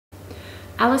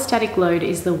Allostatic load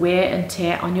is the wear and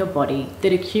tear on your body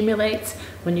that accumulates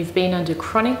when you've been under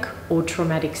chronic or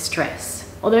traumatic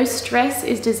stress. Although stress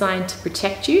is designed to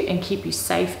protect you and keep you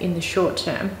safe in the short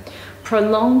term,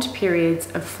 prolonged periods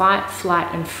of fight,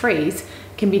 flight, and freeze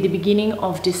can be the beginning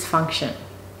of dysfunction.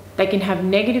 They can have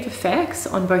negative effects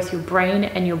on both your brain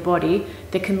and your body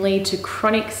that can lead to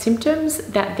chronic symptoms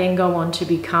that then go on to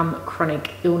become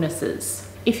chronic illnesses.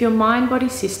 If your mind-body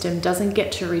system doesn't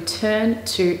get to return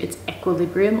to its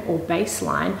equilibrium or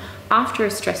baseline after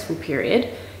a stressful period,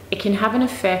 it can have an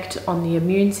effect on the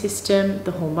immune system,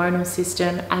 the hormonal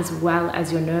system, as well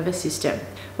as your nervous system.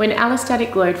 When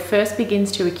allostatic load first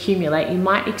begins to accumulate, you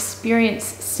might experience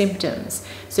symptoms.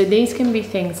 So these can be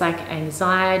things like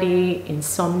anxiety,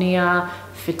 insomnia,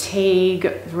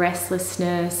 fatigue,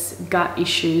 restlessness, gut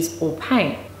issues, or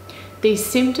pain. These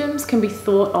symptoms can be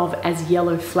thought of as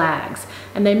yellow flags,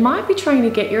 and they might be trying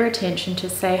to get your attention to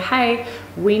say, hey,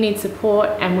 we need support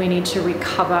and we need to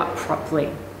recover properly.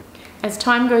 As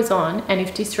time goes on, and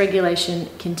if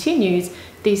dysregulation continues,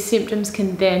 these symptoms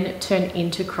can then turn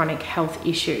into chronic health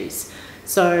issues.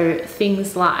 So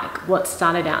things like what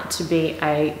started out to be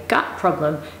a gut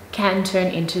problem can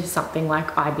turn into something like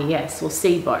IBS or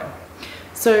SIBO.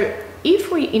 So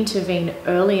if we intervene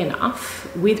early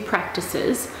enough with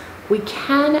practices, we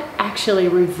can actually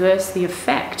reverse the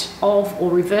effect of or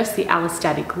reverse the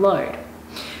allostatic load.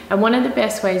 And one of the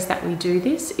best ways that we do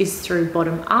this is through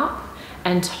bottom-up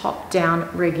and top-down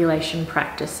regulation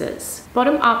practices.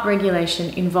 Bottom-up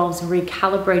regulation involves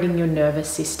recalibrating your nervous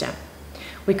system.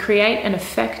 We create an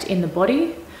effect in the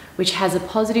body which has a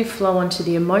positive flow onto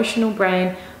the emotional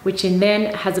brain, which in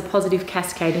then has a positive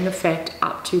cascading effect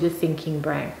up to the thinking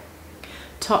brain.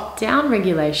 Top-down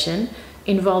regulation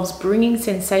involves bringing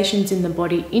sensations in the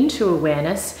body into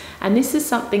awareness, and this is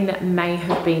something that may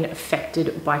have been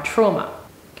affected by trauma.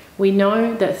 We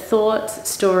know that thoughts,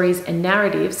 stories, and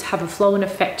narratives have a flow and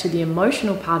effect to the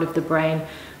emotional part of the brain,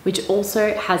 which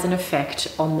also has an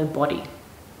effect on the body.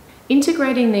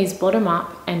 Integrating these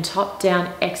bottom-up and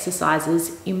top-down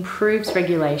exercises improves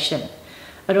regulation.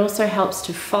 It also helps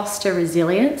to foster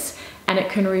resilience, and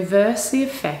it can reverse the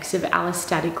effects of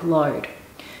allostatic load.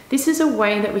 This is a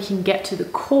way that we can get to the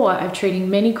core of treating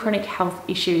many chronic health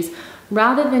issues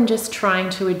rather than just trying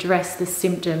to address the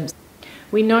symptoms.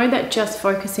 We know that just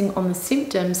focusing on the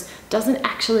symptoms doesn't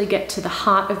actually get to the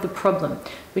heart of the problem,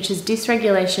 which is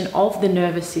dysregulation of the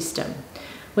nervous system.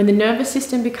 When the nervous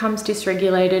system becomes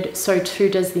dysregulated, so too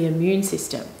does the immune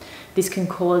system. This can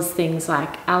cause things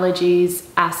like allergies,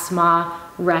 asthma,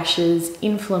 rashes,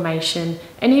 inflammation,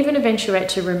 and even eventuate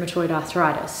to rheumatoid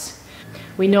arthritis.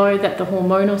 We know that the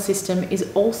hormonal system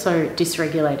is also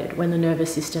dysregulated when the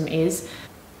nervous system is.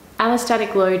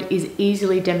 Allostatic load is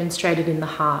easily demonstrated in the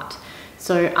heart.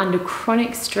 So under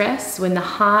chronic stress, when the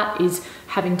heart is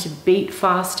having to beat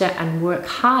faster and work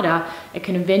harder, it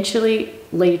can eventually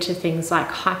lead to things like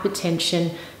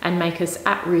hypertension and make us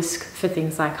at risk for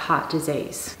things like heart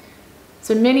disease.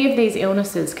 So many of these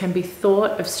illnesses can be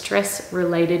thought of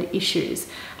stress-related issues,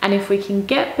 and if we can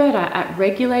get better at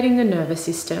regulating the nervous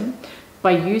system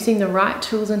by using the right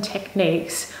tools and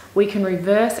techniques, we can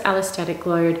reverse allostatic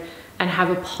load and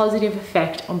have a positive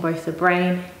effect on both the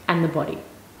brain and the body.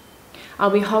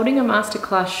 I'll be holding a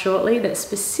masterclass shortly that's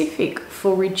specific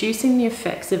for reducing the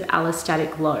effects of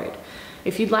allostatic load.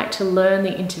 If you'd like to learn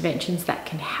the interventions that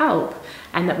can help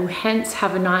and that will hence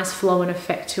have a nice flow and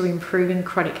effect to improving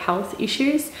chronic health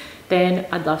issues, then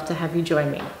I'd love to have you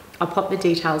join me. I'll pop the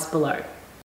details below.